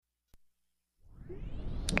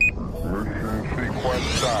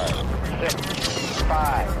6,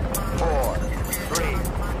 5, 4, 3,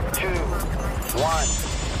 2, 1,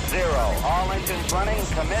 0. All engines running.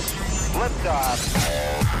 Commit. Liftoff.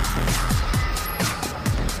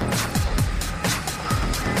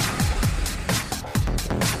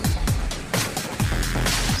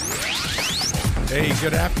 Hey,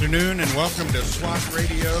 good afternoon and welcome to SWAT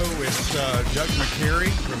Radio. It's Doug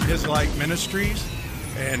McCary from His Light Ministries,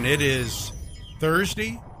 and it is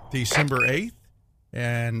Thursday, December 8th,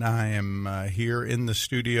 and I am here in the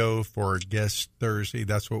studio for Guest Thursday.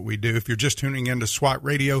 That's what we do. If you're just tuning into SWAT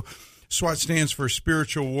Radio, SWAT stands for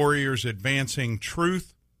Spiritual Warriors Advancing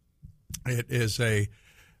Truth. It is a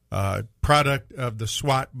product of the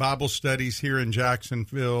SWAT Bible studies here in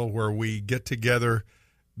Jacksonville, where we get together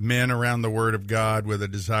men around the Word of God with a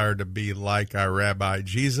desire to be like our Rabbi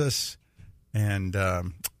Jesus. And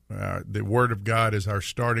the Word of God is our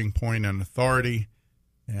starting point and authority,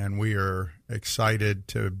 and we are excited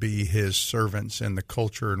to be His servants in the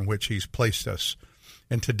culture in which He's placed us.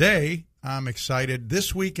 And today, I'm excited.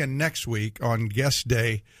 This week and next week on Guest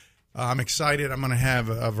Day, I'm excited. I'm going to have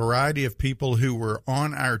a variety of people who were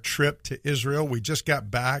on our trip to Israel. We just got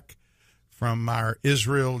back from our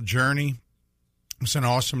Israel journey. It's an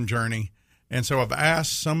awesome journey. And so I've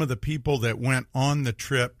asked some of the people that went on the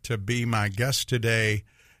trip to be my guests today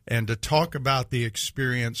and to talk about the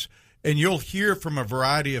experience. And you'll hear from a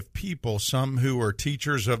variety of people, some who are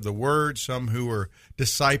teachers of the Word, some who are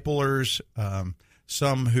disciplers,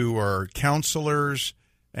 some who are counselors,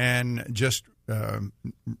 and just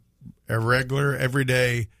regular,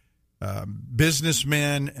 everyday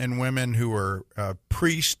businessmen and women who are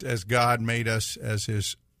priests as God made us as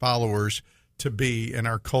His followers to be in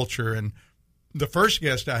our culture. And the first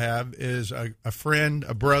guest I have is a friend,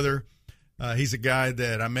 a brother. He's a guy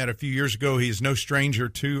that I met a few years ago. He's no stranger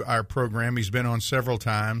to our program. He's been on several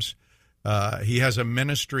times. He has a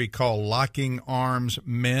ministry called Locking Arms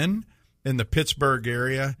Men in the Pittsburgh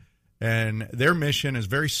area, and their mission is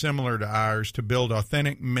very similar to ours, to build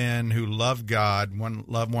authentic men who love God,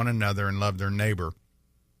 love one another, and love their neighbor.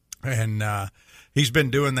 And he's been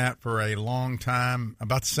doing that for a long time,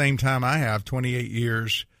 about the same time I have, 28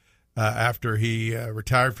 years after he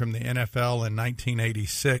retired from the NFL in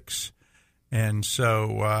 1986. And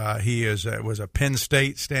so he was a Penn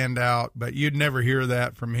State standout, but you'd never hear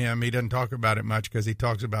that from him. He doesn't talk about it much because he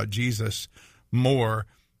talks about Jesus more.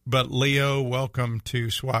 But Leo, welcome to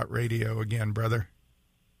SWAT Radio again, brother.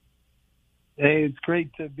 Hey, it's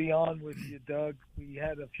great to be on with you, Doug. We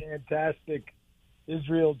had a fantastic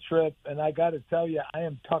Israel trip, and I got to tell you, I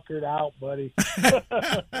am tuckered out, buddy.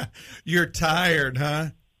 You're tired, huh?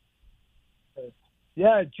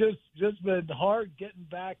 Yeah, just been hard getting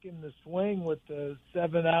back in the swing with the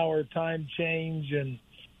 7-hour time change and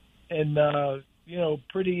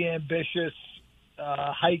pretty ambitious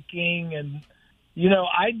hiking. And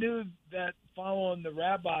I knew that following the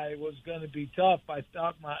rabbi was going to be tough. I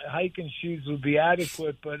thought my hiking shoes would be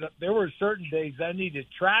adequate, but there were certain days I needed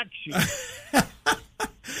track shoes.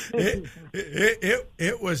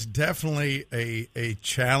 It was definitely a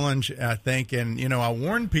challenge, I think. And, I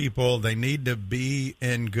warn people they need to be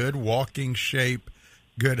in good walking shape,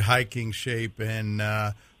 good hiking shape. And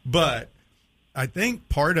but I think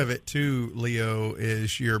part of it, too, Leo,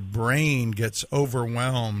 is your brain gets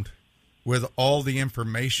overwhelmed with all the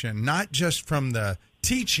information, not just from the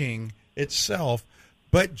teaching itself,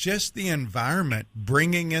 but just the environment,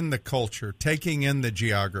 bringing in the culture, taking in the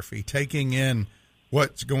geography, taking in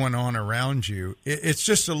what's going on around you. It's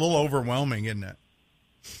just a little overwhelming, isn't it?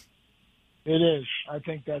 It is. I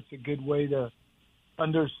think that's a good way to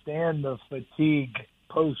understand the fatigue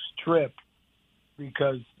post-trip,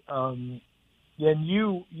 because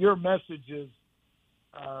your messages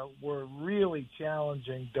were really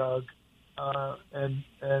challenging, Doug. And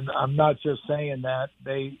I'm not just saying that.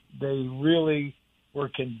 They really were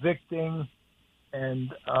convicting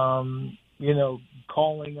and,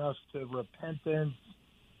 calling us to repentance.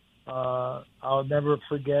 I'll never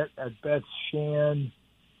forget at Beth Shan,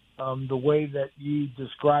 the way that you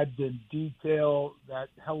described in detail that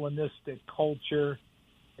Hellenistic culture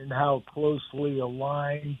and how closely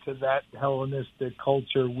aligned to that Hellenistic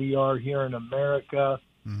culture we are here in America.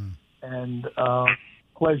 Mm. And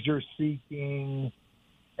pleasure-seeking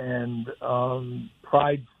and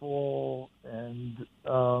prideful. And,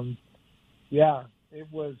 it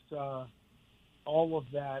was all of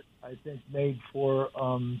that, I think, made for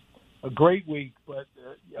a great week, but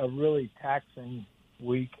a really taxing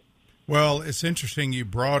week. Well, it's interesting you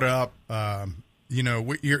brought up,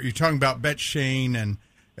 you're talking about Bet Shane, and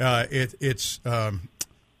its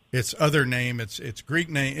other name, its Greek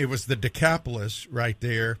name, it was the Decapolis right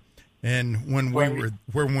there. And when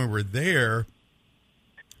we were there,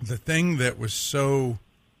 the thing that was so,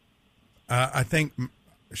 I think,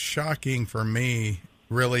 shocking for me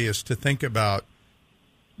really is to think about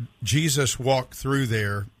Jesus walked through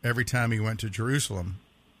there every time he went to Jerusalem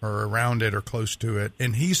or around it or close to it,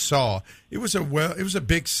 and he saw it was a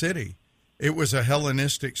big city. It was a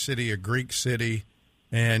Hellenistic city, a Greek city,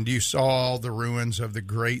 and you saw all the ruins of the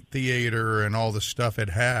great theater and all the stuff it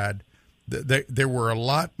had. There were a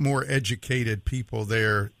lot more educated people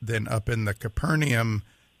there than up in the Capernaum,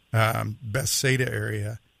 Bethsaida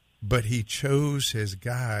area, but he chose his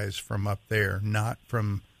guys from up there, not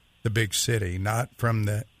from the big city, not from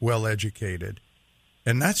the well-educated.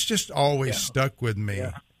 And that's just always stuck with me.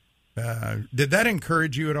 Yeah. Did that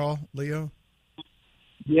encourage you at all, Leo?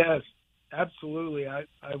 Yes, absolutely. I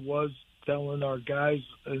was telling our guys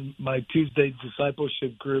in my Tuesday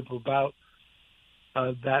discipleship group about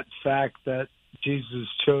that fact that Jesus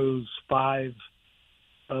chose 5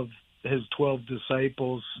 of his 12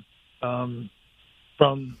 disciples from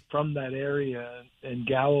that area in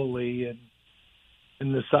Galilee,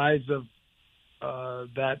 and the size of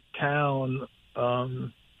that town.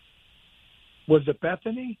 Was it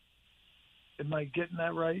Bethany? Am I getting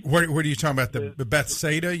that right? What are you talking about? The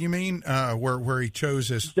Bethsaida, you mean? Where he chose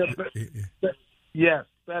his? Yes,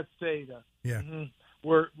 Bethsaida. Yeah. Mm-hmm.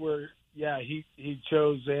 Where he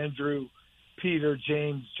chose Andrew, Peter,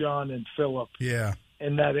 James, John, and Philip. Yeah.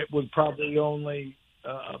 And that it was probably only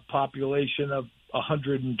a population of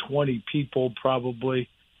 120 people, probably,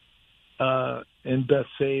 in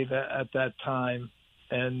Bethsaida at that time,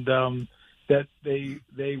 and that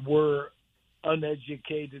they were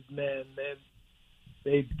uneducated men.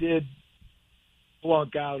 They did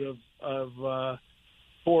flunk out of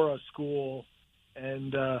Torah school,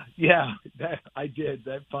 and I did.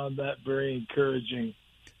 I found that very encouraging.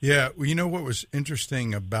 Yeah, well, you know what was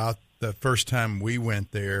interesting about the first time we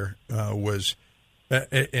went there was,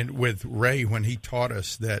 and with Ray when he taught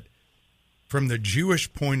us that from the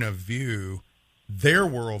Jewish point of view, their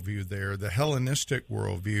worldview there, the Hellenistic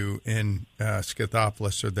worldview in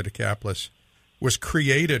Scythopolis or the Decapolis, was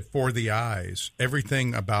created for the eyes.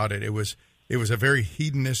 Everything about it. It was a very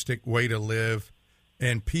hedonistic way to live,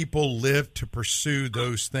 and people lived to pursue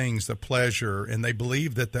those things, the pleasure, and they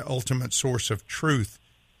believed that the ultimate source of truth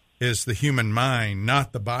is the human mind,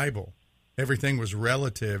 not the Bible. Everything was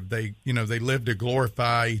relative. They lived to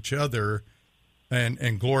glorify each other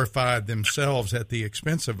and glorify themselves at the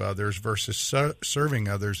expense of others versus serving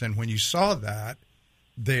others. And when you saw that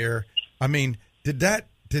there, I mean, did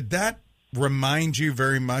that remind you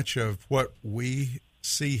very much of what we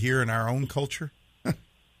see here in our own culture?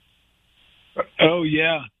 Oh,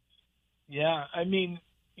 yeah. Yeah. I mean,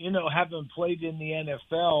 having played in the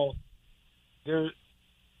NFL,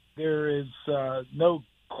 there is no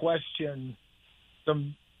question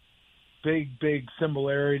some big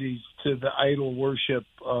similarities to the idol worship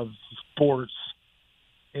of sports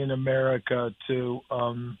in America, to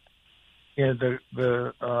the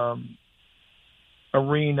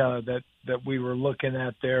arena that we were looking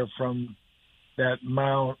at there from that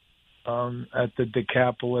mount at the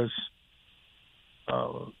Decapolis.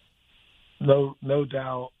 No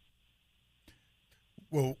doubt.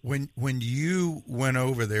 Well, when you went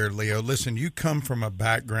over there, Leo, listen, you come from a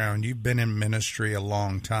background, you've been in ministry a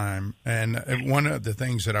long time, and one of the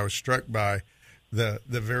things that I was struck by the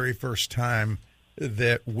very first time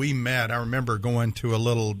that we met, I remember going to a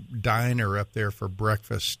little diner up there for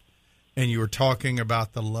breakfast, and you were talking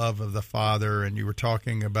about the love of the Father, and you were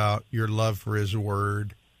talking about your love for His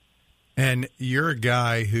Word, and you're a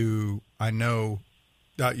guy who I know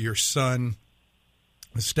your son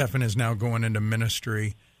Stephen is now going into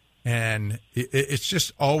ministry, and it's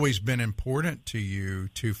just always been important to you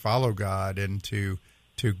to follow God and to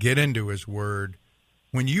get into His Word.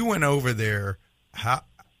 When you went over there,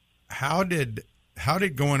 how did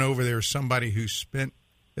going over there, somebody who spent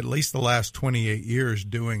at least the last 28 years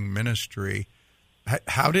doing ministry,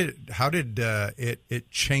 how did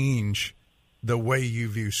it change the way you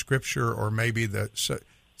view Scripture, or maybe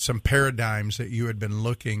some paradigms that you had been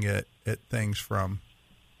looking at things from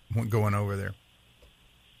going over there?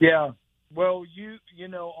 Yeah. Well,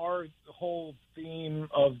 our whole theme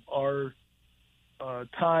of our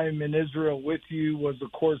time in Israel with you was,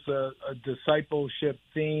 of course, a discipleship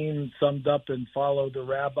theme summed up in Follow the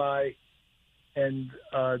Rabbi, and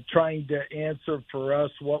trying to answer for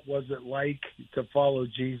us what was it like to follow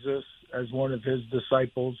Jesus as one of His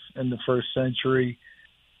disciples in the first century.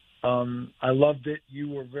 I loved it. You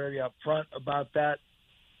were very upfront about that.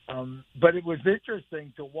 But it was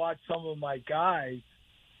interesting to watch some of my guys,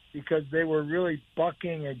 because they were really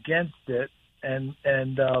bucking against it, and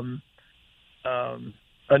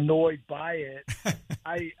annoyed by it.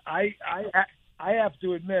 I have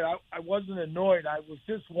to admit, I wasn't annoyed. I was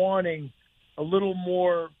just wanting a little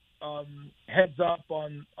more heads up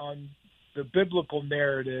on the biblical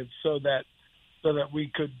narrative, so that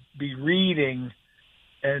we could be reading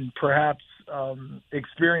and perhaps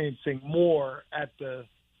experiencing more at the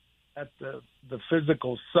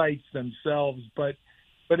physical sites themselves. But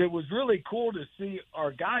it was really cool to see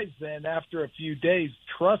our guys then, after a few days,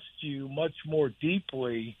 trust you much more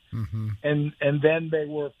deeply, and then they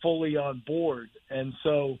were fully on board. And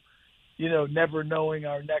so, never knowing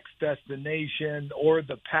our next destination or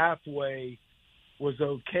the pathway was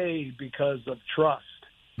okay because of trust.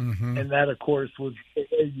 And that, of course, was the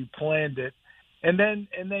way you planned it. And then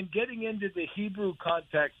getting into the Hebrew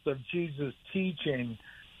context of Jesus' teaching,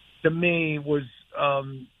 to me, was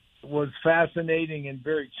fascinating and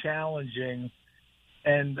very challenging.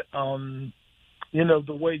 And,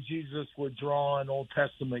 the way Jesus would draw on Old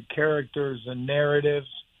Testament characters and narratives.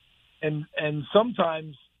 And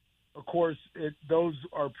sometimes, of course, those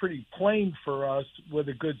are pretty plain for us with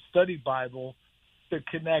a good study Bible to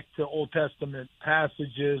connect to Old Testament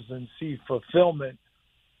passages and see fulfillment.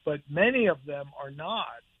 But many of them are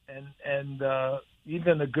not. And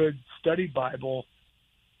even a good study Bible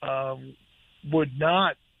would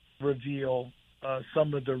not reveal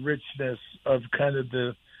some of the richness of kind of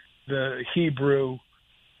the Hebrew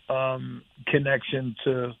connection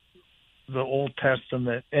to the Old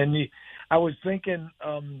Testament. And I was thinking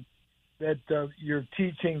that your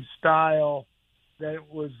teaching style, that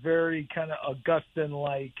it was very kind of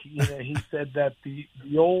Augustine-like. He said that the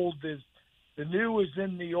new is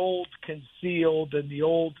in the old concealed, and the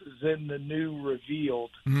old is in the new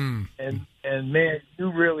revealed. And man,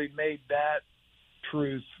 you really made that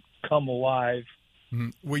truth come alive.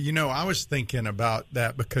 Well, I was thinking about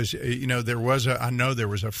that because, there was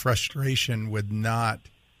a frustration with not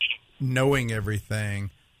knowing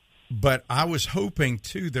everything, but I was hoping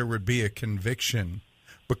too there would be a conviction,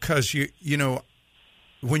 because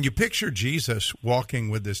when you picture Jesus walking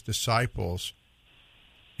with his disciples,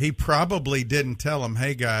 he probably didn't tell them,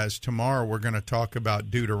 hey guys, tomorrow we're going to talk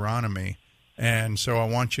about Deuteronomy, and so I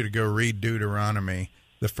want you to go read Deuteronomy,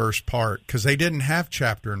 the first part, because they didn't have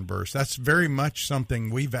chapter and verse. That's very much something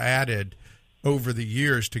we've added over the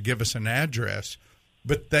years to give us an address.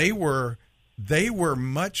 But they were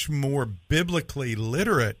much more biblically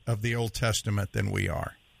literate of the Old Testament than we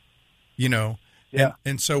are, Yeah.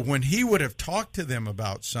 And so when he would have talked to them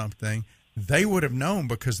about something, they would have known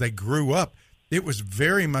because they grew up. It was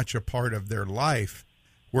very much a part of their life,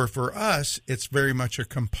 where for us, it's very much a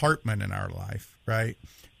compartment in our life, right?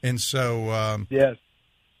 And so, yes.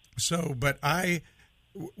 So, but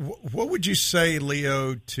what would you say,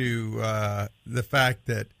 Leo, to the fact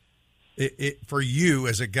that it for you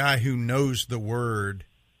as a guy who knows the Word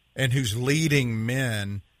and who's leading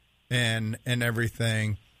men and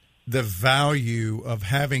everything, the value of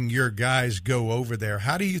having your guys go over there?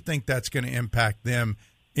 How do you think that's going to impact them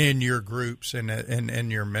in your groups and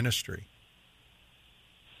in your ministry?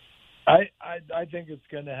 I think it's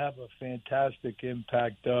going to have a fantastic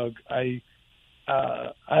impact, Doug.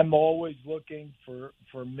 I'm always looking for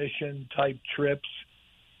mission type trips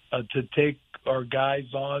to take our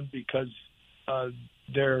guys on, because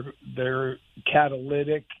they're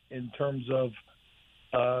catalytic in terms of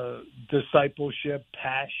discipleship,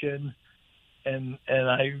 passion, and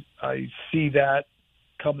I see that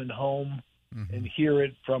coming home and hear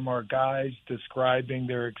it from our guys describing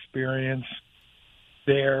their experience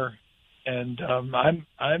there. And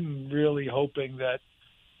I'm really hoping that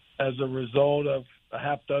as a result of a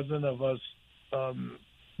half dozen of us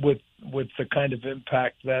with the kind of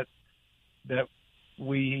impact that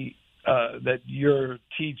we that your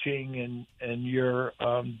teaching and your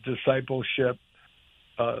discipleship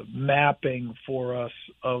mapping for us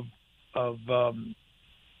of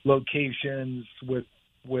locations with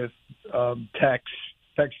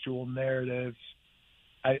textual narratives.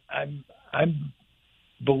 I'm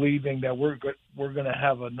believing that we're going to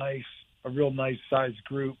have a real nice sized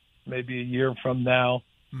group maybe a year from now.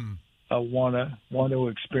 Want to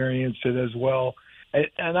experience it as well.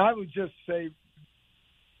 And I would just say,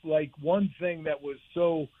 like, one thing that was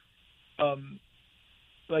so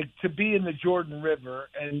like to be in the Jordan River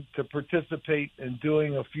and to participate in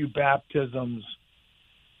doing a few baptisms,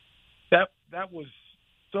 that was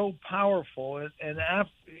so powerful. And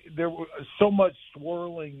after, there was so much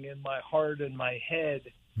swirling in my heart and my head.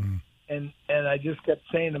 And I just kept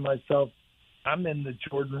saying to myself, I'm in the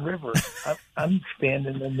Jordan River. I'm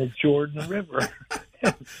standing in the Jordan River.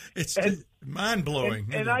 It's mind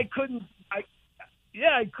blowing. And I couldn't.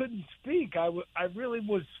 I couldn't speak. I really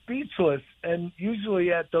was speechless. And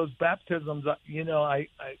usually at those baptisms,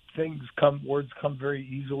 words come very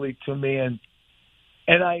easily to me. And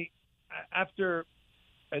I, after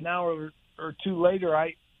an hour or two later,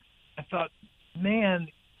 I thought, man,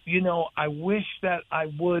 I wish that I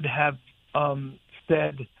would have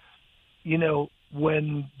said,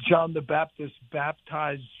 when John the Baptist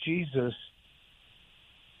baptized Jesus,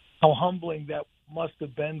 how humbling that must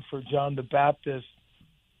have been for John the Baptist.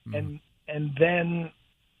 And then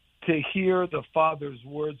to hear the Father's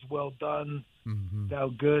words, well done, thou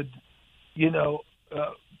good,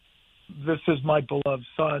 this is my beloved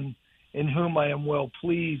Son, in whom I am well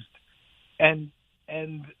pleased. And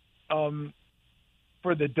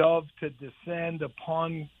for the dove to descend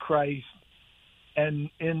upon Christ and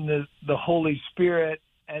in the Holy Spirit,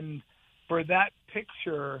 and for that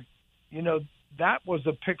picture, that was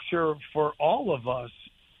a picture for all of us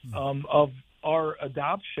of our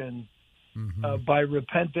adoption by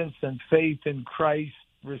repentance and faith in Christ,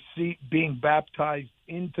 being baptized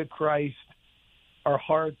into Christ. Our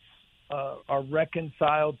hearts are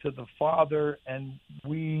reconciled to the Father, and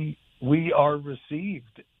we are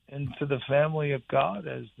received into the family of God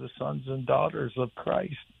as the sons and daughters of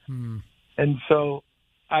Christ. And so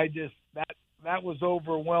that was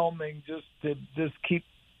overwhelming, just to keep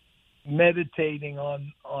meditating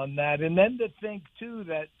on that. And then to think too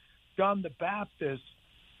that John the Baptist,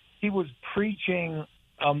 he was preaching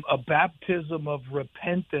a baptism of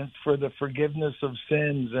repentance for the forgiveness of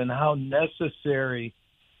sins, and how necessary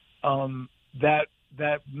that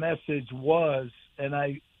message was. And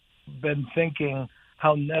I've been thinking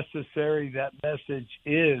how necessary that message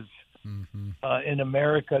is in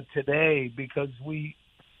America today, because we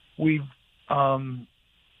don't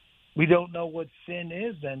know what sin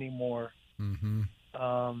is anymore.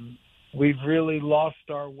 We've really lost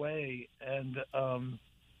our way, and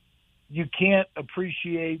you can't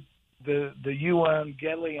appreciate the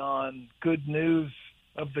euangelion, good news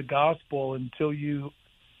of the gospel, until you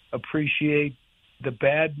appreciate the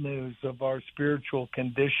bad news of our spiritual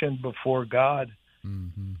condition before God.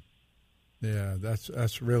 Yeah,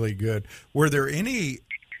 that's really good. Were there any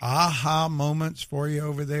aha moments for you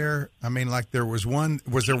over there? I mean, like was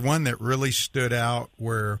there one that really stood out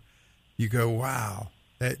where you go, wow,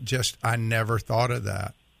 I never thought of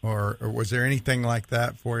that? Or was there anything like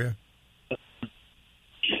that for you?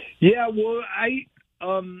 Yeah, well, I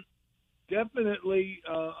definitely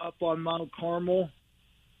up on Mount Carmel,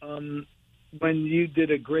 when you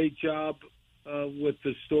did a great job with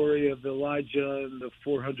the story of Elijah and the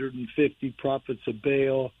 450 prophets of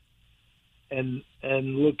Baal, and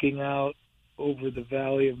looking out over the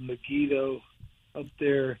valley of Megiddo up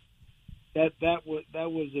there, that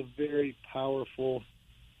was a very powerful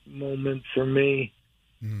moment for me.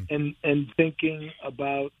 And thinking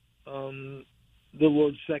about the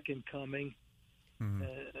Lord's second coming,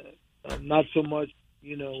 not so much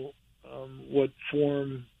what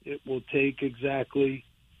form it will take exactly,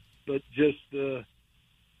 but just the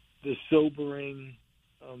sobering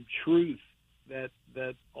truth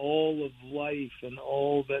that all of life and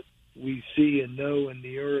all that we see and know in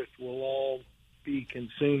the earth will all be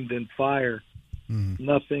consumed in fire.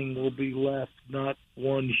 Nothing will be left, not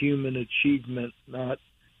one human achievement, not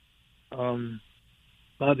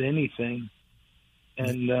anything.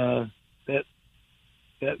 And that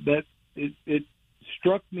it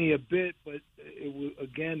struck me a bit, but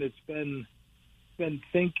it's been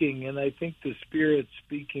thinking, and I think the Spirit's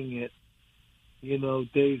speaking it,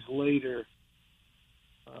 days later.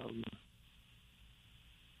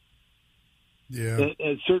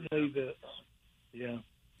 And certainly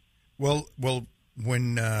Well,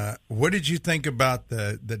 when what did you think about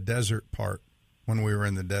the desert part when we were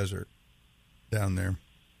in the desert down there?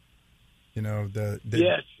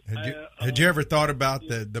 Yes. Had you ever thought about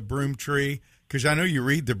the broom tree? Because I know you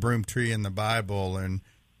read the broom tree in the Bible, and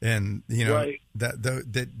right.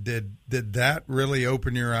 Did that really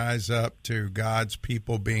open your eyes up to God's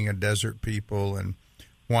people being a desert people and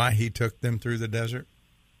why He took them through the desert?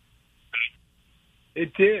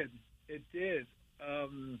 It did.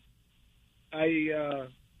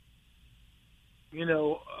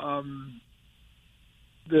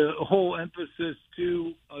 The whole emphasis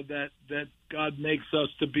too that God makes us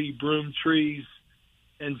to be broom trees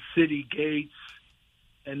and city gates,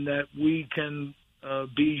 and that we can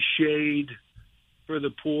be shade for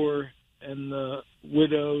the poor and the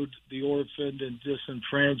widowed, the orphaned, and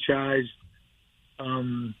disenfranchised.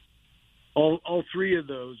 All three of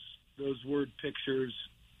those word pictures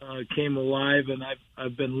came alive, and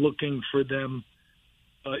I've been looking for them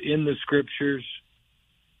in the scriptures,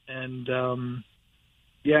 and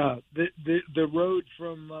Yeah, the road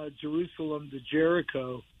from Jerusalem to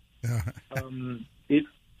Jericho, that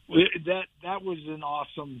was an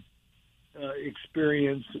awesome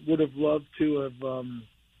experience. Would have loved to have,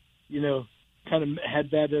 kind of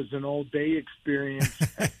had that as an all-day experience.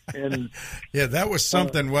 And yeah, that was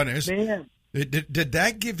something, wasn't it? Man. Did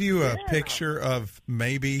that give you a picture of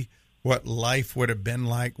maybe what life would have been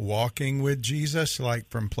like walking with Jesus, like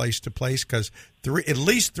from place to place? Because at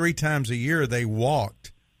least 3 times a year they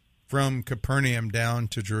walked from Capernaum down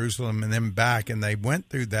to Jerusalem and then back, and they went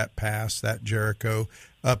through that pass, that Jericho,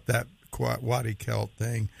 up that Wadi Kelt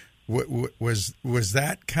thing. Was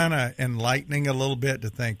that kind of enlightening a little bit to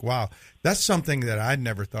think, wow, that's something that I'd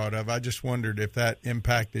never thought of? I just wondered if that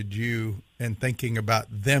impacted you in thinking about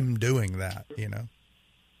them doing that, It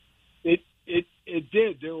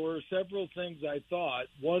did. There were several things I thought.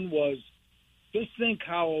 One was, just think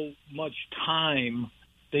how much time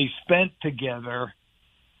they spent together,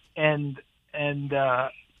 and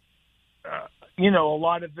a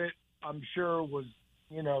lot of it, I'm sure, was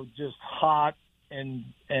just hot and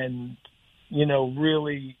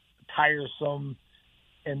really tiresome,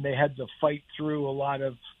 and they had to fight through a lot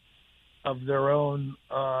of their own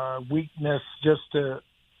weakness just to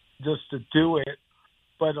do it.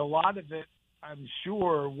 But a lot of it, I'm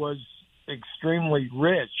sure, was extremely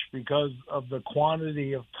rich because of the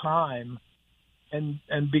quantity of time and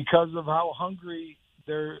because of how great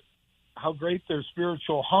their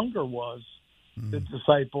spiritual hunger was, the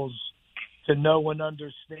disciples, to know and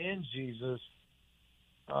understand Jesus.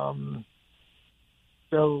 I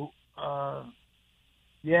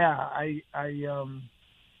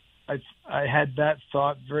had that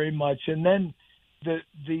thought very much, and then the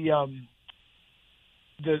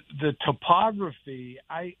topography.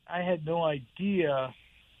 I had no idea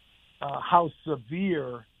how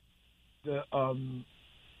severe the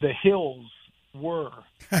hills were,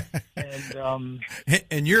 and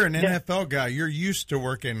you're an NFL guy. You're used to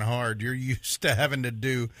working hard. You're used to having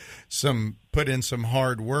to put in some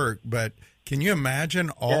hard work. But can you imagine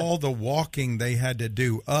all the walking they had to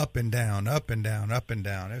do up and down, up and down, up and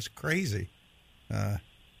down? It's crazy. And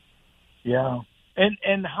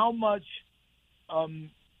how much,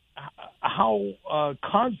 how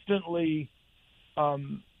constantly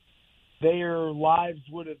their lives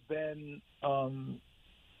would have been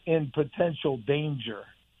in potential danger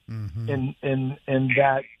in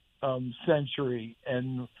that century,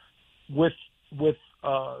 and with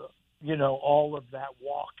all of that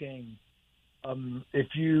walking.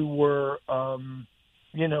 If you were a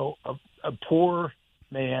poor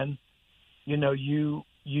man, you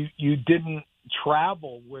didn't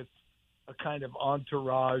travel with a kind of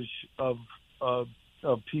entourage of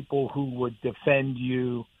people who would defend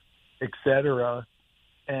you, etc.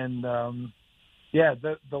 And the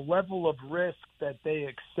level of risk that they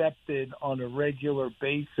accepted on a regular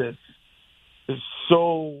basis is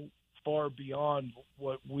so far beyond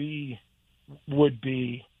what we would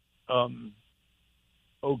be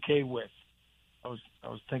okay with. I was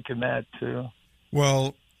thinking that too.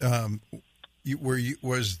 Well,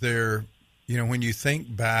 was there, when you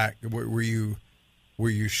think back, were you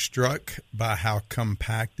struck by how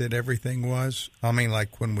compacted everything was? I mean,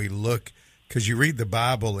 like when we look, because you read the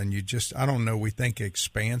Bible and we think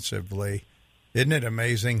expansively. Isn't it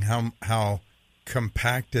amazing how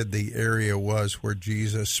compacted the area was where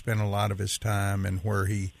Jesus spent a lot of his time, and where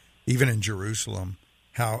he, even in Jerusalem,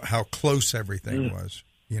 how close everything was,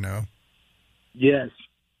 Yes,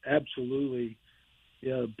 absolutely.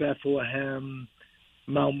 Yeah, Bethlehem,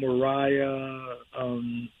 Mount Moriah,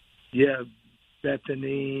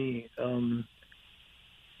 Bethany.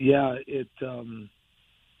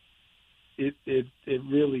 It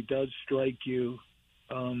really does strike you.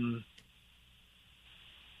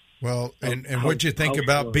 Well, and what'd you think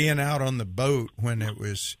about being out on the boat when it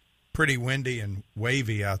was pretty windy and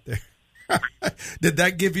wavy out there? Did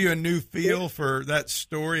that give you a new feel for that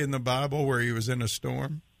story in the Bible where he was in a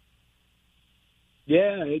storm?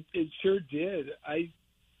 Yeah, it sure did.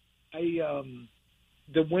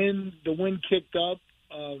 The wind kicked up,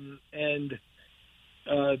 and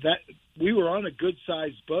that we were on a good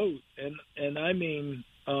sized boat, and I mean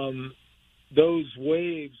those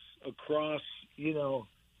waves across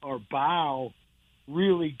our bow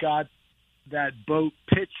really got that boat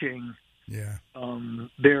pitching. Yeah.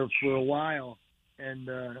 There for a while, and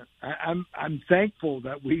I'm thankful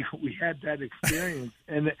that we had that experience,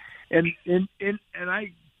 and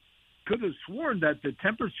I could have sworn that the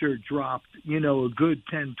temperature dropped, a good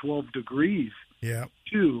 10, 12 degrees. Yeah.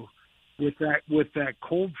 Too, with that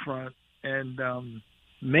cold front, and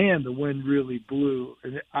man, the wind really blew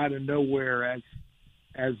out of nowhere, as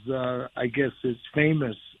as I guess is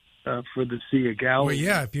famous for the Sea of Galilee. Well,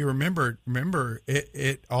 yeah, if you remember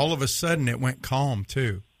it all of a sudden it went calm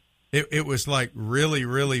too. It was like really,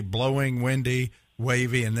 really blowing, windy,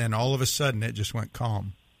 wavy, and then all of a sudden it just went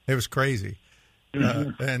calm. It was crazy.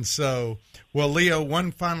 And so, well, Leo,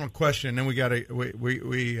 one final question, and we're going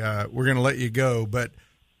to let you go. But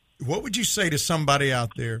what would you say to somebody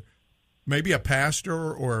out there, maybe a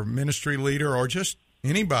pastor or a ministry leader or just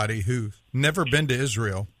anybody who's never been to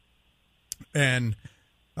Israel and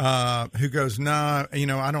who goes, nah,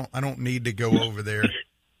 I don't need to go over there.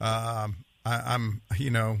 I'm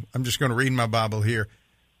just going to read my Bible here.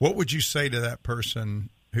 What would you say to that person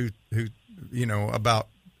who about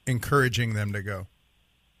encouraging them to go?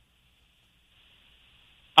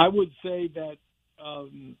 I would say that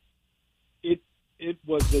it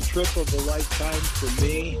was a trip of a lifetime for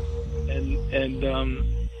me, and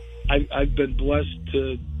I've been blessed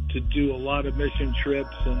to do a lot of mission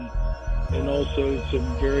trips and also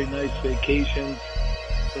some very nice vacations.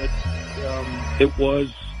 But it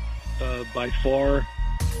was by far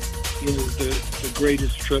the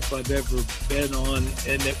greatest trip I've ever been on,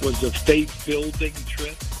 and it was a faith-building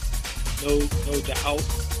trip, no doubt.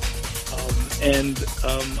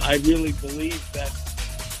 I really believe that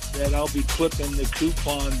I'll be clipping the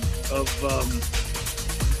coupon of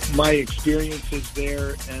my experiences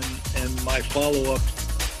there and my follow-up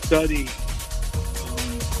study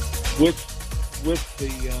with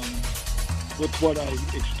what I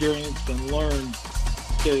experienced and learned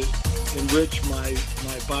to enrich my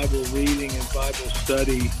Bible reading and Bible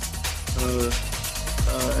study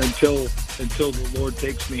until the Lord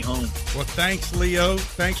takes me home. Well, thanks, Leo.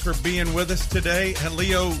 Thanks for being with us today. And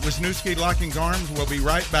Leo Wisniewski, Locking Arms. We'll be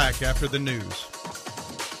right back after the news.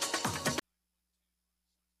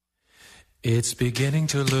 It's beginning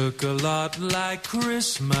to look a lot like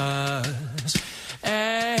Christmas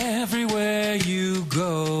everywhere you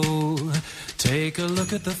go. Take a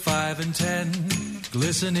look at the 5 and 10,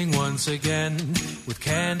 glistening once again, with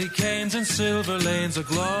candy canes and silver lanes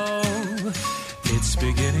aglow. It's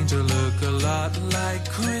beginning to look a lot like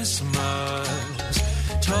Christmas,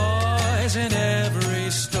 toys in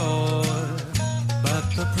every store. But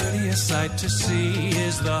the prettiest sight to see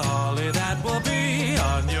is the holly that will be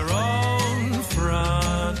on your own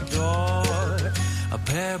front door. A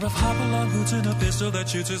pair of hop-along boots and a pistol that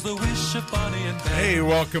shoots is the wish of Bonnie and Ben. Hey,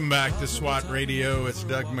 welcome back to SWAT Radio. It's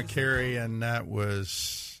Doug McCary, and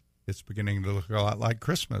it's beginning to look a lot like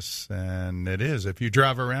Christmas, and it is. If you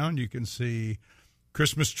drive around, you can see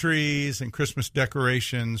Christmas trees and Christmas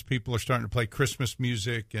decorations. People are starting to play Christmas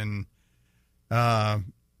music, and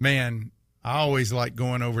man, I always like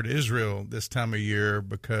going over to Israel this time of year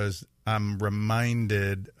because I'm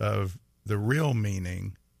reminded of the real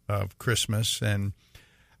meaning of Christmas. And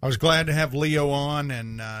I was glad to have Leo on,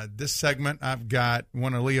 and this segment I've got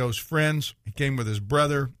one of Leo's friends. He came with his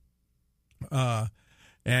brother, and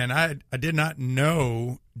I did not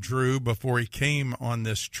know Drew before he came on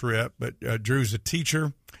this trip, but Drew's a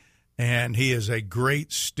teacher, and he is a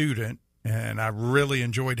great student, and I really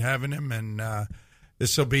enjoyed having him, and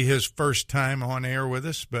this will be his first time on air with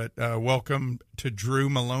us, but welcome to Drew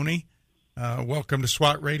Maloney. Welcome to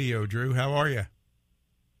SWAT Radio, Drew. How are you?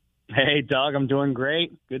 Hey, Doug, I'm doing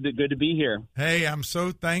great. Good to be here. Hey, I'm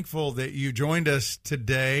so thankful that you joined us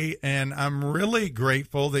today, and I'm really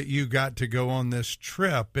grateful that you got to go on this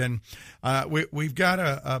trip. And we've got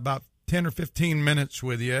about 10 or 15 minutes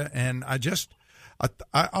with you, and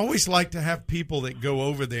I always like to have people that go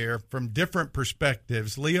over there from different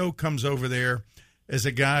perspectives. Leo comes over there as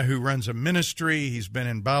a guy who runs a ministry. He's been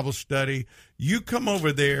in Bible study. You come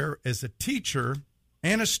over there as a teacher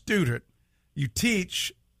and a student. You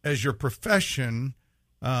teach as your profession,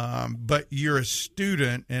 but you're a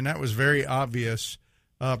student, and that was very obvious.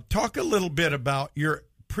 Talk a little bit about your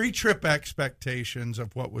pre-trip expectations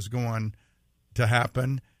of what was going to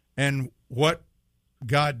happen and what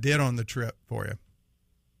God did on the trip for you.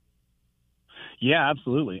 Yeah,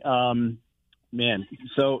 absolutely. Man,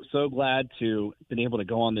 so glad to been able to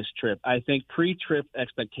go on this trip. I think pre-trip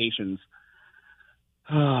expectations,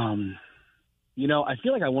 I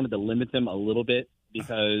feel like I wanted to limit them a little bit,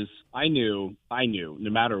 because I knew no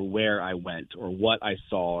matter where I went or what I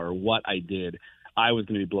saw or what I did, I was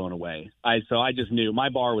going to be blown away. So I just knew my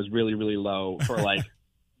bar was really, really low for like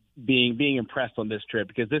being impressed on this trip,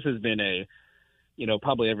 because this has been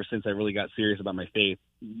probably ever since I really got serious about my faith,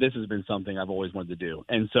 this has been something I've always wanted to do.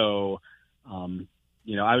 And so,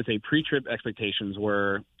 I would say pre-trip expectations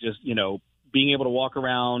were just, being able to walk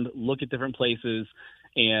around, look at different places.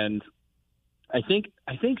 And I think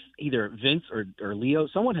either Vince or Leo,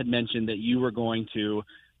 someone had mentioned that you were going to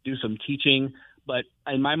do some teaching But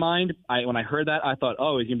in my mind, when I heard that, I thought,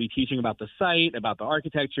 oh, he's going to be teaching about the site, about the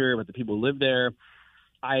architecture, about the people who live there.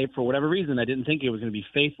 For whatever reason, I didn't think it was going to be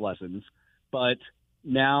faith lessons. But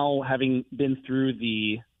now, having been through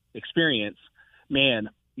the experience, man,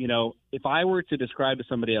 if I were to describe to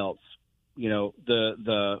somebody else,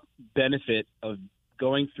 the benefit of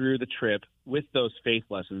going through the trip with those faith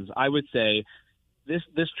lessons, I would say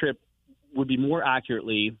this trip would be more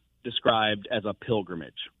accurately described as a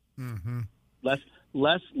pilgrimage. Mm-hmm.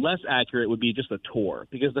 Less accurate would be just a tour,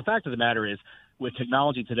 because the fact of the matter is, with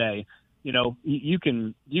technology today, you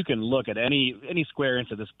can look at any square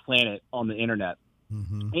inch of this planet on the internet,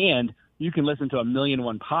 mm-hmm. and you can listen to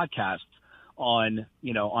 1,000,001 podcasts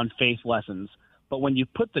on faith lessons. But when you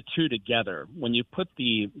put the two together, when you put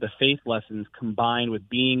the faith lessons combined with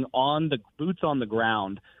being on the boots on the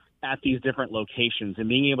ground at these different locations and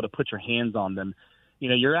being able to put your hands on them,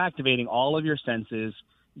 you're activating all of your senses.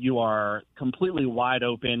 You are completely wide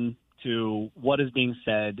open to what is being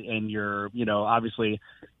said, and you're, obviously,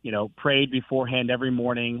 prayed beforehand every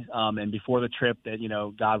morning and before the trip that,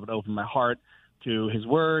 God would open my heart to his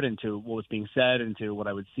word and to what was being said and to what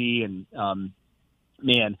I would see. And,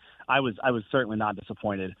 man, I was certainly not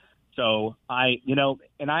disappointed. So I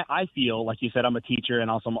feel, like you said, I'm a teacher and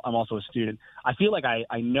I'm also a student. I feel like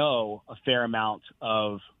I know a fair amount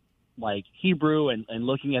of like Hebrew and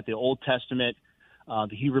looking at the Old Testament,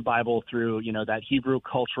 the Hebrew Bible through, that Hebrew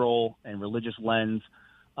cultural and religious lens.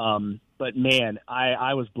 But man,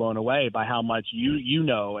 I was blown away by how much you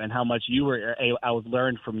know and how much I was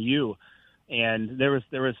learned from you. And there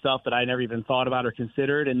was stuff that I never even thought about or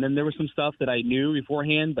considered. And then there was some stuff that I knew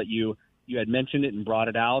beforehand, but you had mentioned it and brought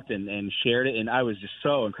it out and shared it. And I was just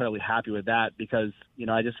so incredibly happy with that, because,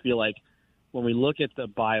 I just feel like when we look at the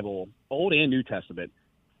Bible, Old and New Testament,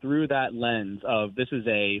 through that lens of this is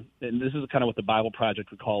kind of what the Bible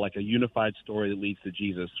Project would call like a unified story that leads to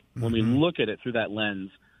Jesus. Mm-hmm. When we look at it through that lens,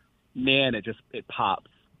 man, it pops.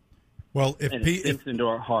 Well, it sinks into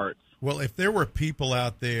our hearts. Well, if there were people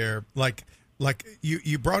out there like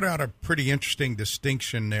you brought out a pretty interesting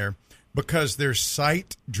distinction there, because there's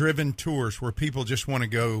site-driven tours where people just want to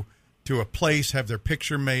go to a place, have their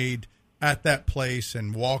picture made at that place,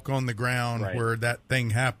 and walk on the ground right. where that thing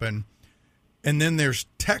happened. And then there's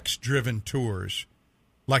text-driven tours,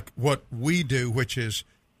 like what we do, which is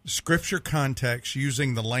scripture context,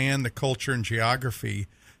 using the land, the culture, and geography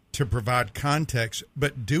to provide context,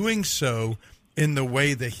 but doing so in the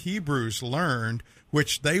way the Hebrews learned,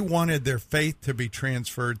 which they wanted their faith to be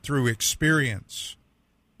transferred through experience,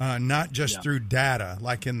 not just through data,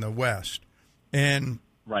 like in the West. And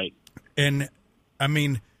right. And I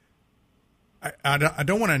mean, I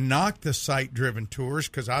don't want to knock the site-driven tours,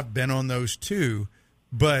 because I've been on those too,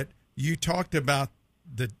 but you talked about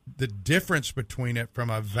the difference between it from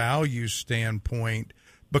a value standpoint,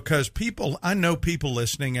 because I know people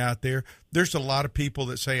listening out there, there's a lot of people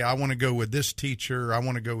that say, I want to go with this teacher, I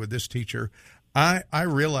want to go with this teacher. I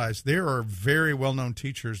realize there are very well-known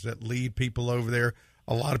teachers that lead people over there.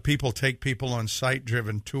 A lot of people take people on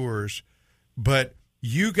site-driven tours, but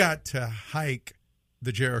you got to hike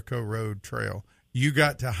the Jericho Road Trail. You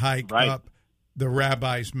got to hike up the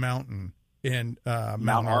Rabbi's Mountain in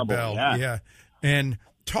Mount Arbel. Yeah. And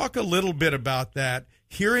talk a little bit about that,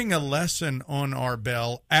 hearing a lesson on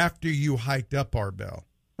Arbel after you hiked up Arbel.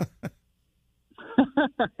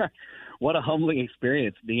 What a humbling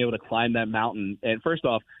experience, being able to climb that mountain. And first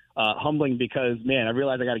off, humbling because, man, I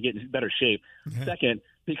realized I got to get in better shape. Yeah. Second,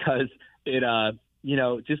 because it,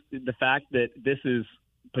 just the fact that this is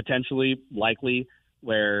potentially likely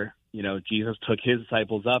where, Jesus took his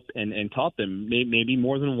disciples up and taught them maybe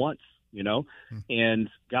more than once, and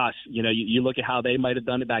gosh, you look at how they might've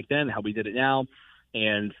done it back then, how we did it now.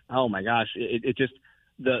 And, oh my gosh, it just,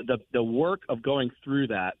 the work of going through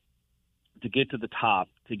that to get to the top,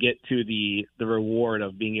 to get to the reward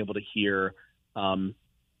of being able to hear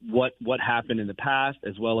what happened in the past,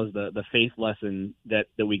 as well as the faith lesson that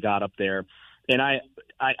we got up there. And I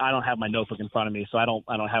don't have my notebook in front of me, so I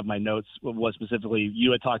don't have my notes, what specifically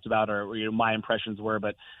you had talked about or my impressions were,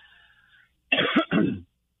 but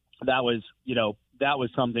that was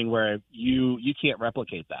something where you can't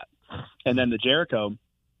replicate that. And then the Jericho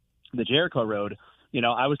Road,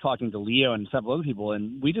 I was talking to Leo and several other people,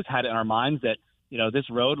 and we just had it in our minds that, this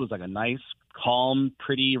road was like a nice, calm,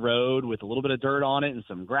 pretty road with a little bit of dirt on it and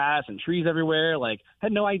some grass and trees everywhere. Like,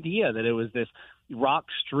 had no idea that it was this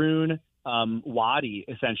rock-strewn wadi,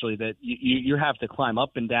 essentially, that you have to climb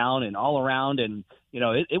up and down and all around, and,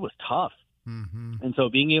 it was tough. Mm-hmm. And so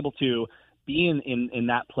being able to be in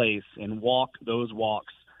that place and walk those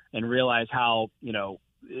walks and realize how,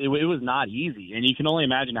 it was not easy. And you can only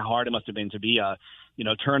imagine how hard it must have been to be a,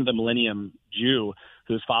 turn of the millennium Jew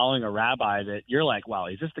who's following a rabbi that you're like, wow,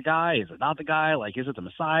 is this the guy? Is it not the guy? Like, is it the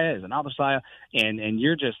Messiah? Is it not the Messiah? And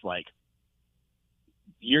you're just like,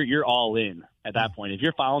 you're all in at that point. If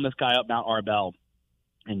you're following this guy up Mount Arbel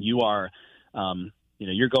and you are,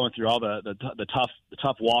 you're going through all the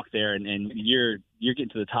tough walk there, and you're getting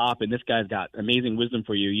to the top, and this guy's got amazing wisdom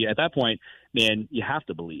for you. At that point, man, you have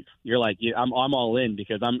to believe. You're like, I'm all in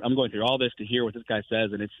because I'm going through all this to hear what this guy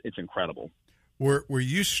says, and it's incredible. Were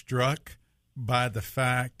you struck by the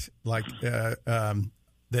fact that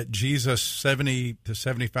Jesus 70 to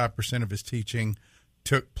 75% of his teaching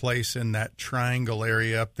took place in that triangle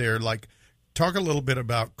area up there? Like, talk a little bit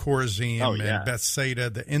about Chorazim and Bethsaida,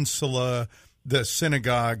 the insula, the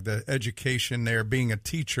synagogue, the education there, being a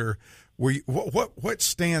teacher. What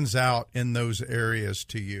stands out in those areas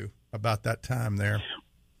to you about that time there?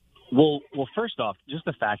 Well, first off, just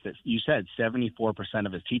the fact that you said 74%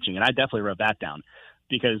 of his teaching, and I definitely wrote that down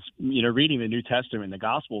because, reading the New Testament and the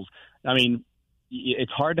Gospels, I mean,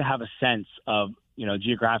 it's hard to have a sense of,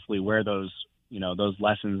 geographically where those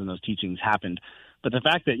lessons and those teachings happened. But the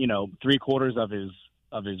fact that, 3/4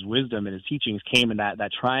 of his wisdom and his teachings came in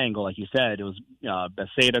that triangle, like you said, it was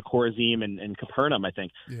Bethsaida, Chorazim, and Capernaum, I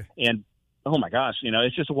think. Yeah. And, oh my gosh,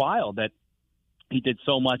 it's just wild that he did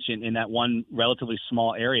so much in that one relatively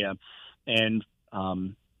small area. And,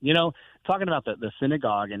 talking about the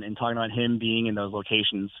synagogue and talking about him being in those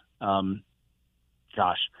locations,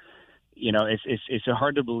 it's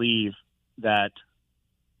hard to believe that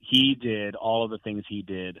he did all of the things he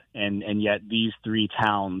did. And yet these three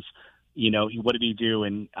towns, what did he do?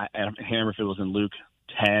 And I can't remember if it was in Luke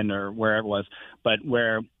 10 or wherever it was, but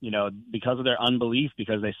where, because of their unbelief,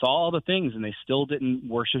 because they saw all the things and they still didn't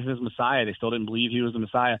worship his Messiah, they still didn't believe he was the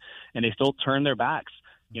Messiah, and they still turned their backs.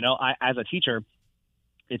 As a teacher,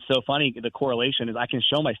 it's so funny. The correlation is I can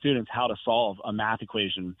show my students how to solve a math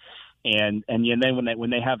equation. And then when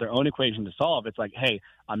they have their own equation to solve, it's like, hey,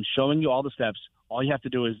 I'm showing you all the steps. All you have to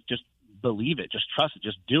do is just believe it, just trust it,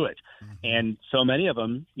 just do it. Mm-hmm. And so many of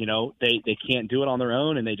them, they can't do it on their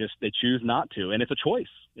own, and they choose not to. And it's a choice.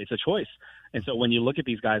 It's a choice. And so when you look at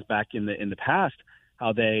these guys back in the past,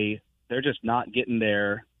 how they're just not getting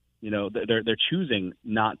there, they're choosing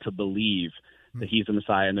not to believe that he's the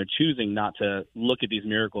Messiah, and they're choosing not to look at these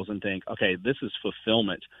miracles and think, okay, this is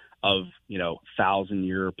fulfillment of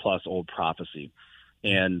 1,000-year plus old prophecy.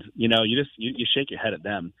 And you shake your head at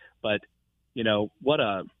them. But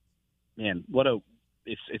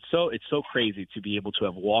it's so crazy to be able to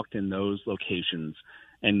have walked in those locations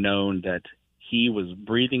and known that he was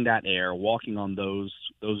breathing that air, walking on those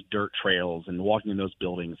dirt trails and walking in those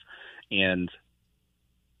buildings. And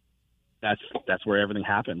that's where everything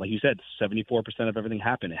happened. Like you said, 74% of everything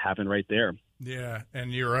happened. It happened right there. Yeah,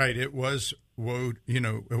 and you're right. It was woe to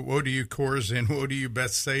you, Chorazin, woe to you,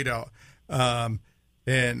 Bethsaida. And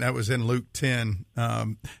that was in Luke 10.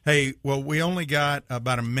 Hey, well, we only got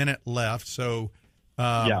about a minute left, so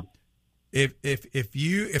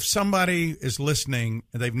if somebody is listening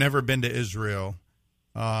and they've never been to Israel,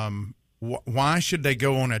 why should they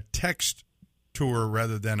go on a text tour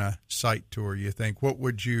rather than a site tour? You think?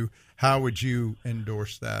 How would you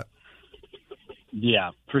endorse that?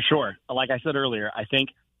 Yeah, for sure. Like I said earlier, I think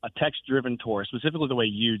a text-driven tour, specifically the way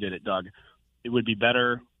you did it, Doug, it would be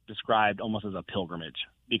better described almost as a pilgrimage,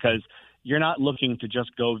 because you're not looking to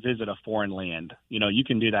just go visit a foreign land. You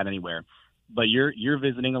can do that anywhere, but you're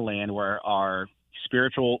visiting a land where our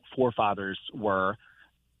spiritual forefathers were,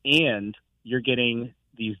 and you're getting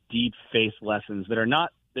these deep faith lessons that are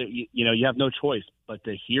not, you have no choice but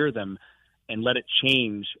to hear them and let it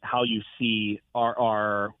change how you see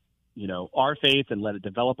our faith, and let it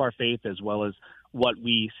develop our faith, as well as what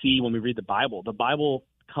we see when we read the Bible. The Bible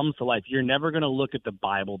comes to life. You're never going to look at the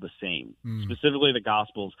Bible the same, specifically the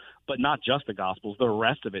Gospels, but not just the Gospels, the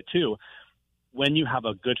rest of it too. When you have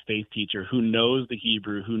a good faith teacher who knows the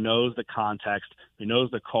Hebrew, who knows the context, who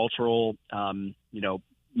knows the cultural,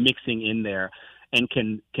 mixing in there, and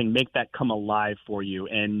can make that come alive for you.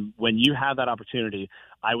 And when you have that opportunity,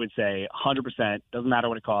 I would say 100%, doesn't matter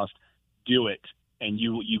what it costs, do it. And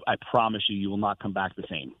I promise you will not come back the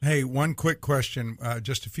same. Hey, one quick question,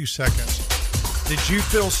 just a few seconds. Did you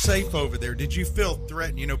feel safe over there? Did you feel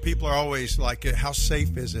threatened? People are always like, how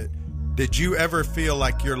safe is it? Did you ever feel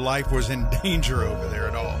like your life was in danger over there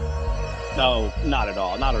at all? No, not at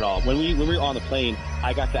all. Not at all. When we were on the plane,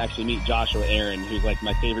 I got to actually meet Joshua Aaron, who's like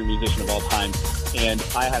my favorite musician of all time. And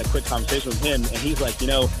I had a quick conversation with him, and he's like,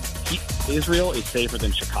 Israel is safer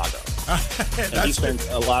than Chicago. And he spent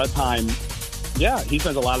a lot of time Yeah, he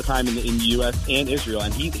spends a lot of time in the U.S. and Israel,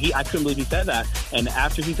 and I couldn't believe he said that. And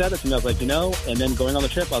after he said that to me, I was like, and then going on the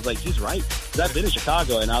trip, I was like, he's right. Because I've been in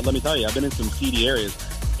Chicago, and let me tell you, I've been in some seedy areas.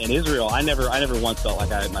 In Israel, I never once felt like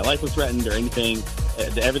my life was threatened or anything.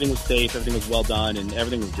 Everything was safe, everything was well done, and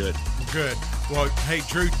everything was good. Good. Well, hey,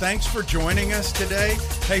 Drew, thanks for joining us today.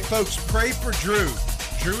 Hey, folks, pray for Drew.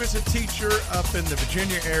 Drew is a teacher up in the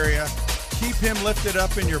Virginia area. Keep him lifted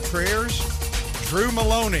up in your prayers. Drew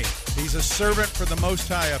Maloney, he's a servant for the Most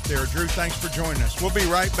High up there. Drew, thanks for joining us. We'll be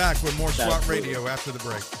right back with more SWAT Radio after the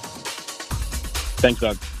break. Thanks,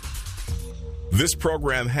 Doug. This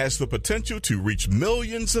program has the potential to reach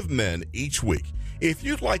millions of men each week. If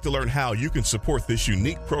you'd like to learn how you can support this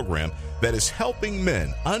unique program that is helping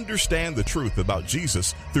men understand the truth about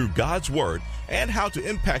Jesus through God's Word and how to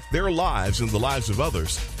impact their lives and the lives of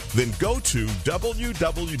others, then go to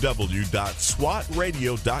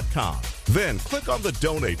www.swatradio.com. Then click on the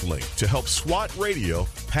donate link to help SWAT Radio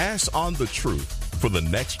pass on the truth for the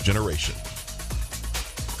next generation.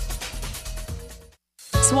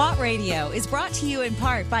 SWAT Radio is brought to you in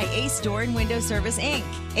part by Ace Door and Window Service, Inc.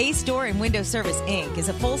 Ace Door and Window Service, Inc. is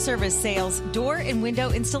a full-service sales door and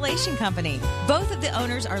window installation company. Both of the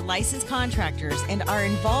owners are licensed contractors and are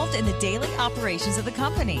involved in the daily operations of the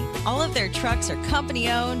company. All of their trucks are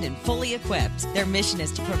company-owned and fully equipped. Their mission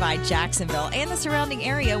is to provide Jacksonville and the surrounding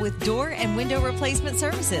area with door and window replacement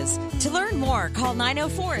services. To learn more, call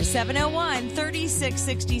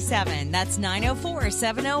 904-701-3667. That's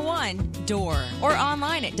 904-701-DOOR. Or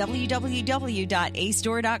online at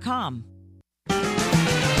www.acedoor.com.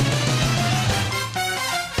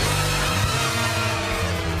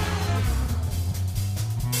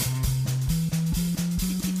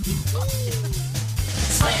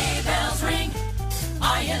 Sleigh bells ring,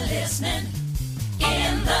 are you listening?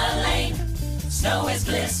 In the lane, snow is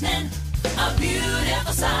glistening, a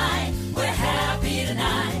beautiful sight. We're happy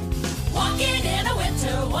tonight, walking in a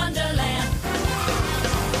winter wonderland.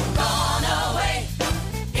 Gone away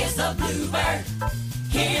is the bluebird,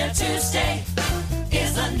 here to stay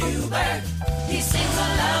is the new bird. He sings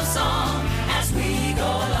a love song as we go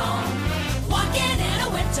along, walking in a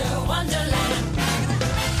winter wonderland.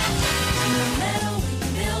 In the meadow we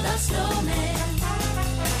can build a snowman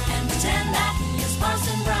and pretend that he is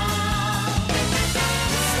Parson Brown.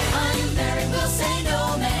 We'll say honey Mary, we'll say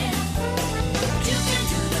no man, you can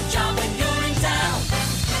do the job when you're in town.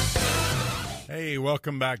 Hey,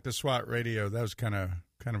 welcome back to SWAT Radio. That was kind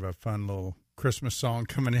of a fun little Christmas song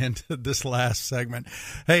coming into this last segment.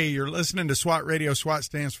 Hey, you're listening to SWAT Radio. SWAT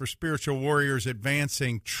stands for Spiritual Warriors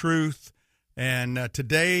Advancing Truth. And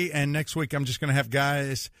today and next week, I'm just going to have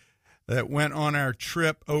guys that went on our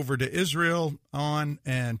trip over to Israel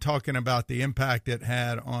and talking about the impact it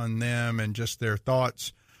had on them and just their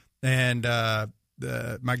thoughts. And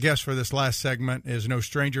my guest for this last segment is no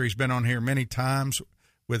stranger. He's been on here many times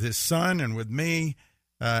with his son and with me.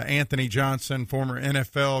 Anthony Johnson, former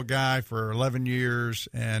NFL guy for 11 years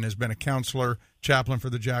and has been a counselor, chaplain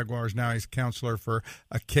for the Jaguars. Now he's a counselor for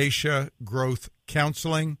Acacia Growth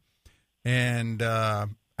Counseling, and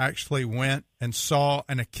actually went and saw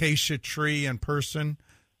an acacia tree in person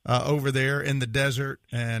over there in the desert,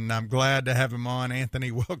 and I'm glad to have him on.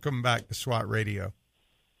 Anthony, welcome back to SWAT Radio.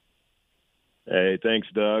 Hey, thanks,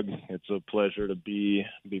 Doug. It's a pleasure to be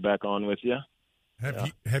back on with you.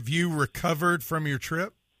 Have you recovered from your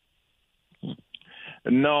trip?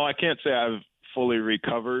 No, I can't say I've fully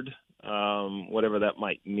recovered, whatever that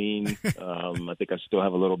might mean. I think I still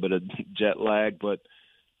have a little bit of jet lag, but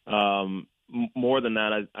more than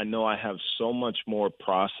that, I know I have so much more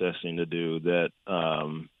processing to do that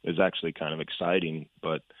is actually kind of exciting,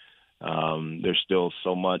 but there's still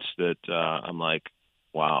so much that I'm like,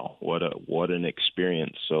 wow, what an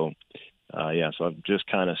experience. So, so I've just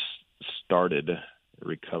kind of started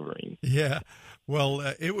recovering. Yeah. Well,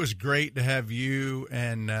 it was great to have you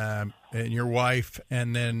and your wife,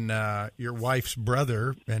 and then your wife's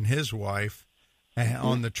brother and his wife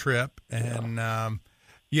on the trip. And,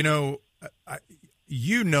 you know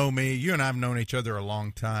me, you and I have known each other a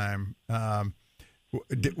long time.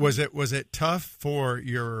 Was it tough for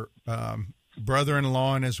your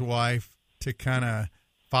brother-in-law and his wife to kind of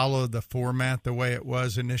follow the format the way it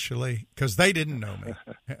was initially? Because they didn't know me.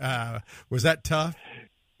 Was that tough?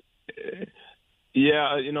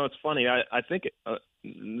 Yeah, it's funny. I think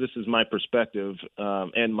this is my perspective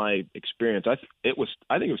and my experience. I think it was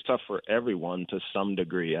tough for everyone to some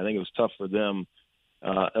degree. I think it was tough for them,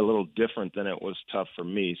 a little different than it was tough for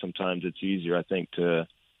me. Sometimes it's easier, I think, to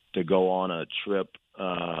go on a trip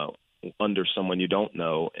under someone you don't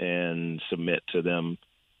know and submit to them.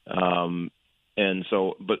 And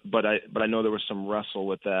so, but I know there was some wrestle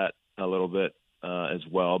with that a little bit as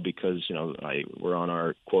well, because we're on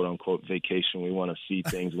our quote unquote vacation. We want to see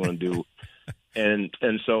things, we want to do, and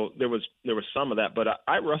so there was some of that, but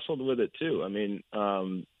I wrestled with it too. I mean,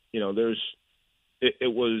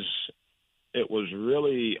 it was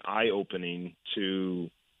really eye-opening to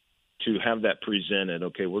have that presented.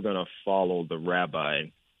 Okay, we're going to follow the rabbi,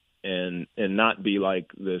 and not be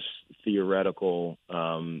like this theoretical,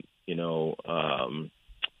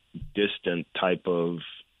 distant type of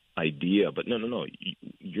idea. But no,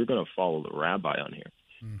 you're going to follow the rabbi on here.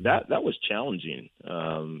 Mm-hmm. That was challenging.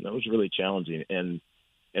 That was really challenging, and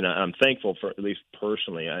I'm thankful for, at least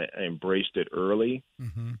personally, I embraced it early.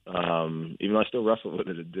 Mm-hmm. Even though I still wrestle with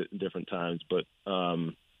it at different times, but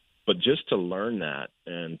just to learn that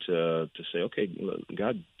and to say, okay,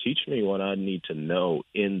 God, teach me what I need to know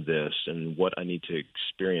in this and what I need to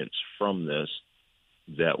experience from this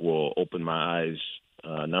that will open my eyes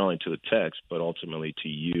not only to the text but ultimately to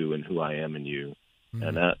you and who I am in you. Mm-hmm.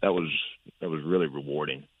 And that was really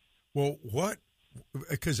rewarding. Well,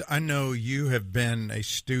 because I know you have been a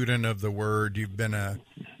student of the Word. You've been a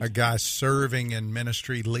guy serving in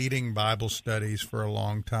ministry, leading Bible studies for a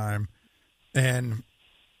long time. And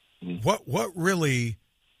what was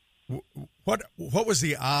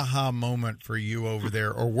the aha moment for you over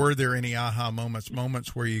there? Or were there any aha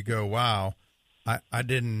moments where you go, wow, I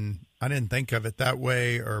didn't think of it that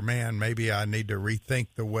way, or man, maybe I need to rethink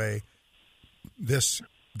the way this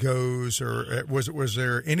goes, or was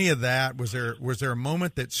there any of that? Was there a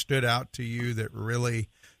moment that stood out to you that really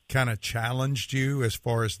kind of challenged you as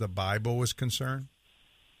far as the Bible was concerned?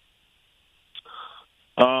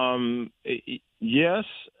 Yes,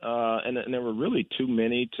 and there were really too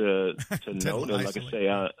many to note. And like I say,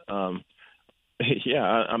 I'm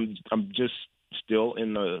just still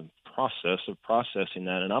in the process of processing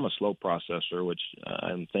that, and I'm a slow processor, which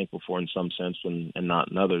I'm thankful for in some sense, and not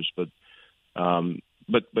in others. But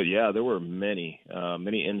yeah, there were many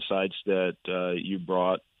insights that you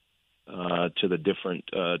brought to the different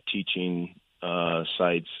teaching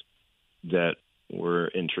sites that were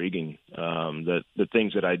intriguing. The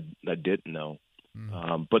things that I didn't know.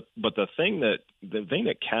 Mm. But the thing that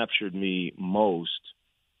captured me most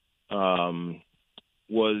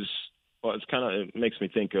was, well, it makes me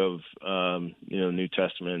think of New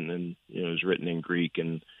Testament, and it was written in Greek,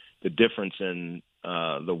 and the difference in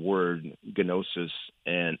the word gnosis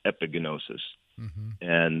and epignosis. Mm-hmm.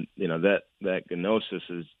 And that gnosis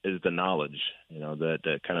is the knowledge,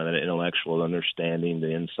 that kind of that intellectual understanding,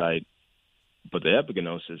 the insight. But the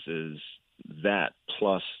epignosis is that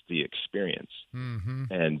plus the experience. Mm-hmm.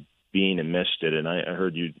 And being amidst it. And I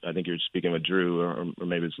heard you, I think you were speaking with Drew or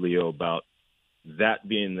maybe it's Leo about that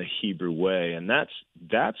being the Hebrew way. And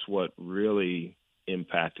that's what really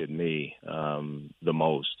impacted me the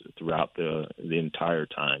most throughout the entire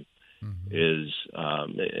time. Mm-hmm. Is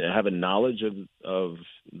having knowledge of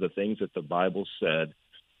the things that the Bible said,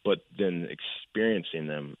 but then experiencing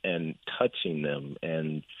them and touching them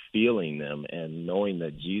and feeling them and knowing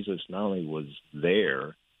that Jesus not only was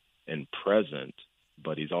there and present,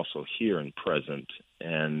 but he's also here and present.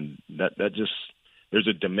 And that just, there's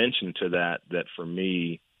a dimension to that for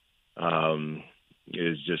me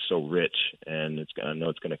is just so rich, and I know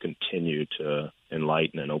it's going to continue to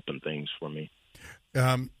enlighten and open things for me.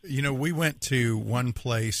 We went to one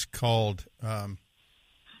place called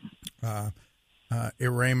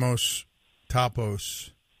Eremos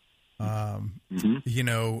Tapos,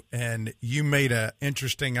 mm-hmm. And you made an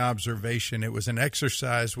interesting observation. It was an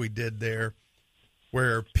exercise we did there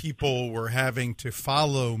where people were having to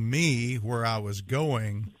follow me where I was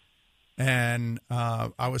going, and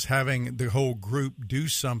I was having the whole group do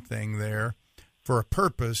something there for a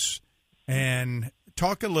purpose. And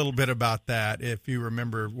talk a little bit about that, if you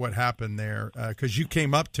remember what happened there, because you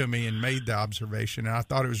came up to me and made the observation, and I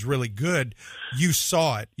thought it was really good. You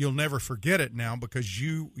saw it. You'll never forget it now because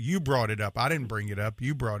you brought it up. I didn't bring it up.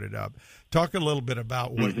 You brought it up. Talk a little bit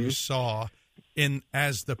about what mm-hmm. you saw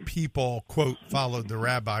as the people, quote, followed the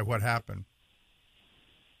rabbi. What happened?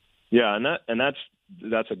 Yeah, and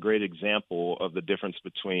that's a great example of the difference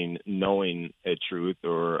between knowing a truth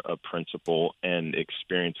or a principle and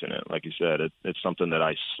experiencing it. Like you said, it's something that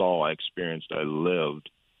I saw, I experienced, I lived,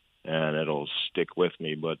 and it'll stick with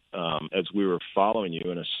me. But as we were following you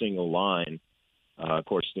in a single line, of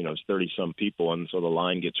course, it's 30-some people, and so the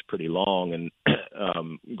line gets pretty long, and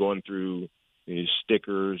going through these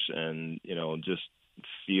stickers and, just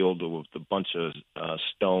field with a bunch of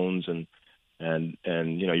stones and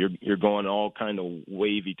you're going all kind of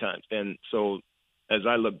wavy times. And so as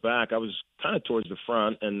I look back, I was kind of towards the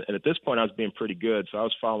front, and at this point I was being pretty good, so I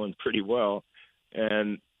was following pretty well.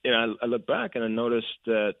 And I look back and I noticed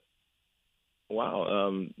that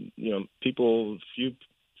wow,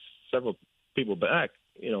 several people back,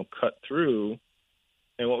 cut through.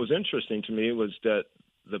 And what was interesting to me was that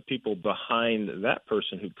the people behind that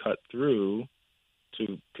person who cut through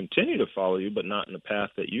to continue to follow you, but not in the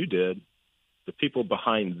path that you did, the people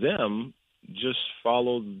behind them just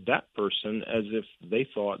followed that person as if they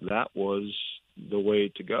thought that was the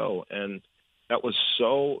way to go. And that was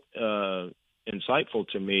so insightful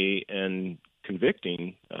to me and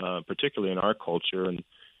convicting, particularly in our culture, and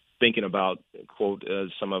thinking about, quote, as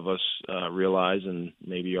some of us realize and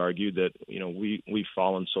maybe argue that, we've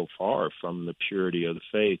fallen so far from the purity of the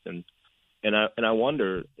faith. And I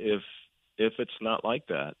wonder if it's not like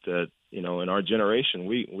that, in our generation,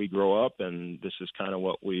 we grow up and this is kind of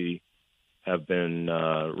what we have been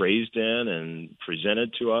raised in and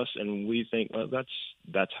presented to us, and we think, well,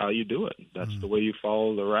 that's how you do it. That's the way you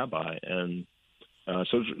follow the rabbi. And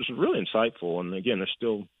so it's really insightful. And again, there's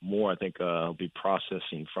still more I think I'll be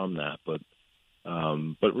processing from that. But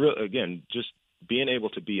really, again, just being able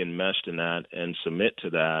to be enmeshed in that and submit to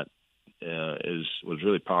that was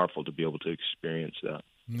really powerful to be able to experience that.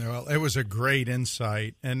 Well, it was a great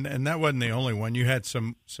insight, and that wasn't the only one. You had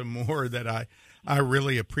some more that I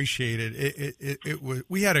really appreciated. It was,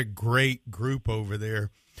 we had a great group over there.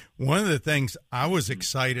 One of the things I was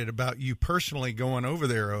excited about you personally going over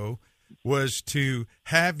there, was to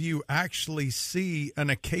have you actually see an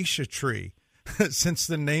acacia tree, since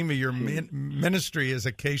the name of your ministry is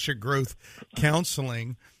Acacia Growth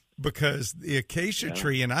Counseling, because the acacia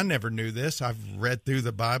tree, and I never knew this, I've read through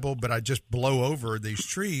the Bible, but I just blow over these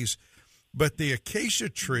trees, but the acacia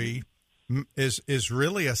tree is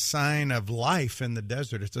really a sign of life in the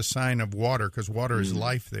desert. It's a sign of water, because water is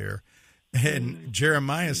life there. And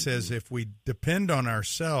Jeremiah says if we depend on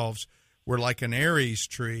ourselves, we're like an Aries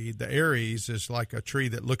tree. The Aries is like a tree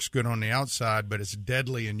that looks good on the outside, but it's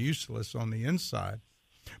deadly and useless on the inside.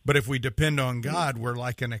 But if we depend on God, we're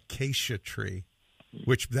like an acacia tree,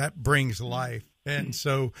 which that brings life. And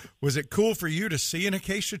so was it cool for you to see an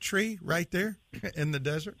acacia tree right there in the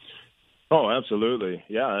desert? Oh, absolutely.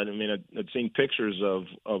 Yeah. I mean, I'd seen pictures of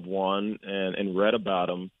one and read about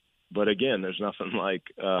them. But again, there's nothing like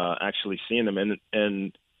actually seeing them. And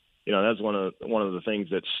that's one of the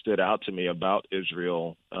things that stood out to me about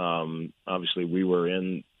Israel. Obviously, we were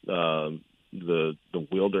in the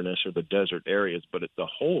wilderness or the desert areas, but the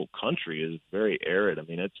whole country is very arid. I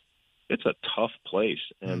mean, it's a tough place,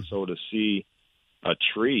 and so to see a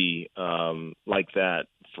tree like that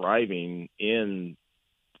thriving in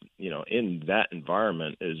that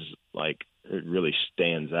environment is like, it really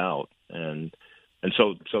stands out. And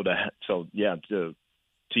so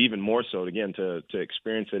to even more so, again, to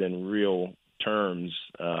experience it in real terms,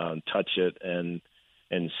 touch it and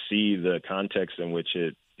see the context in which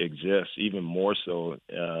it exists, even more so,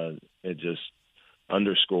 it just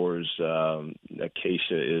underscores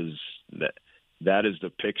acacia is that is the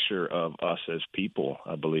picture of us as people,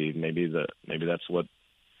 I believe. Maybe that's what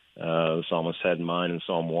the psalmist had in mind in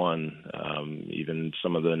Psalm 1. Even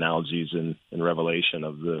some of the analogies in Revelation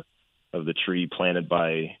of the tree planted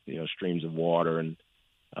by streams of water, and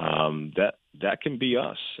that can be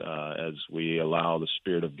us as we allow the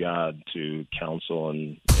Spirit of God to counsel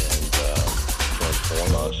and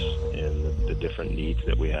transform us in the different needs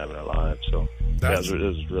that we have in our lives. So it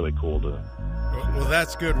was really cool to. Well,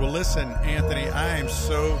 that's good. Well, listen, Anthony, I am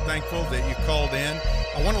so thankful that you called in.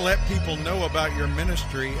 I want to let people know about your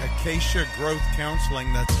ministry, Acacia Growth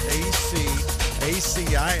Counseling. That's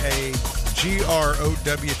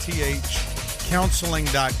ACIAGROWTH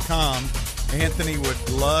counseling.com. Anthony would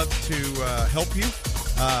love to help you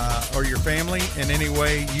or your family in any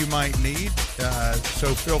way you might need.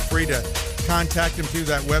 So feel free to contact him through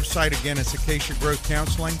that website. Again, it's Acacia Growth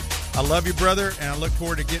Counseling. I love you, brother, and I look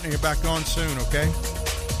forward to getting you back on soon, okay?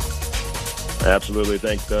 Absolutely.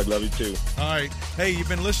 Thanks, Doug. Love you, too. All right. Hey, you've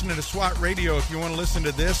been listening to SWAT Radio. If you want to listen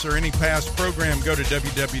to this or any past program, go to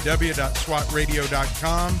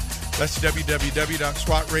www.swatradio.com. That's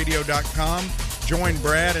www.swatradio.com. Join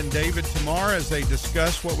Brad and David tomorrow as they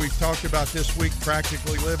discuss what we've talked about this week,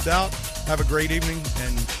 practically lived out. Have a great evening,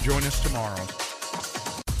 and join us tomorrow.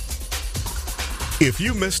 If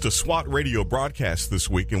you missed a SWAT Radio broadcast this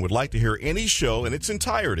week and would like to hear any show in its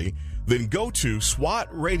entirety, then go to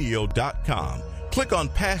SWATradio.com. Click on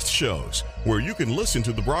past shows where you can listen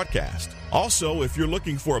to the broadcast. Also, if you're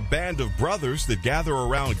looking for a band of brothers that gather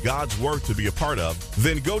around God's Word to be a part of,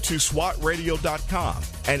 then go to SWATradio.com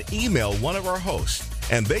and email one of our hosts,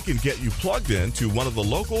 and they can get you plugged in to one of the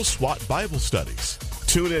local SWAT Bible studies.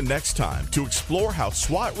 Tune in next time to explore how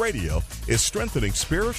SWAT Radio is strengthening spiritual